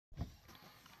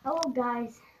Hello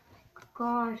guys,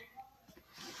 God,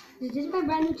 this is my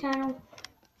brand new channel.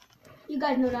 You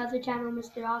guys know the other channel,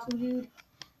 Mr. Awesome Dude.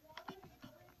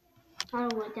 I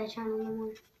don't like that channel no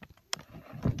more.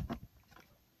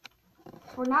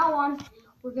 From now on,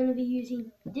 we're gonna be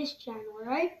using this channel,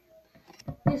 alright?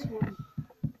 This one.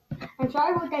 I'm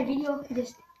sorry about that video,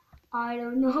 I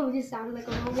don't know, this sounds like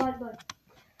a robot, but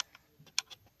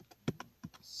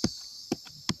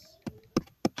this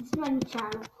is my new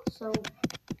channel, so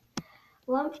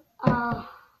let, uh,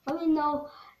 let me know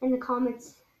in the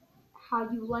comments how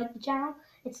you like the channel.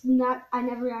 It's not, I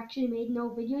never actually made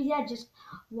no videos yet, just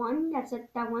one. That's it,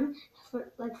 that one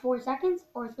for like 4 seconds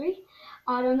or 3.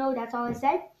 I don't know, that's all I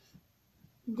said.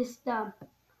 Just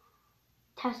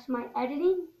test my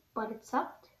editing, but it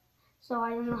sucked. So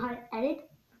I don't know how to edit.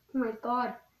 Oh my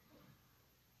god.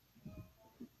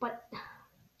 But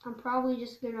I'm probably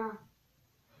just gonna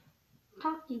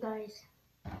talk to you guys.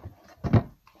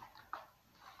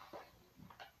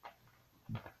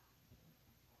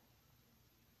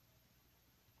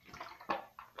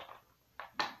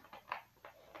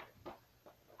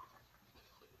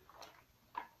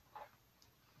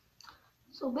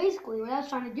 So basically what I was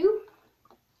trying to do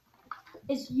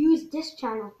is use this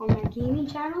channel for my gaming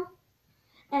channel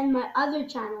and my other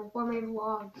channel for my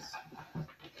vlogs.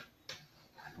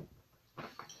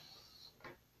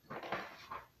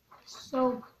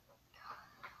 So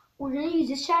we're gonna use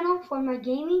this channel for my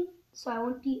gaming, so I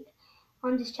won't be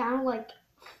on this channel like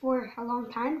for a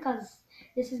long time because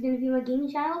this is gonna be my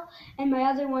gaming channel, and my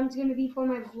other one's gonna be for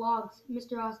my vlogs,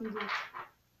 Mr. Awesome Dude.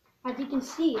 As you can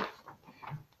see,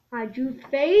 I drew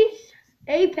Phase,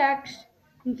 Apex,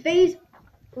 and Phase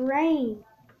Rain.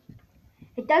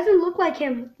 It doesn't look like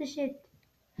him. What the shit?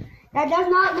 That does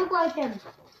not look like him.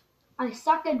 I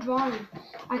suck at drawing.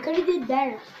 I could have did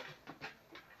better.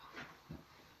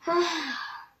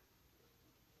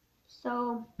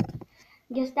 So,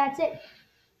 I guess that's it.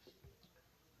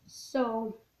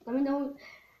 So, let me know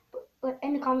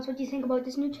in the comments what you think about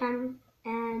this new channel,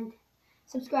 and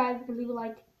subscribe and leave a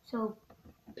like. So,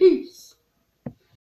 peace.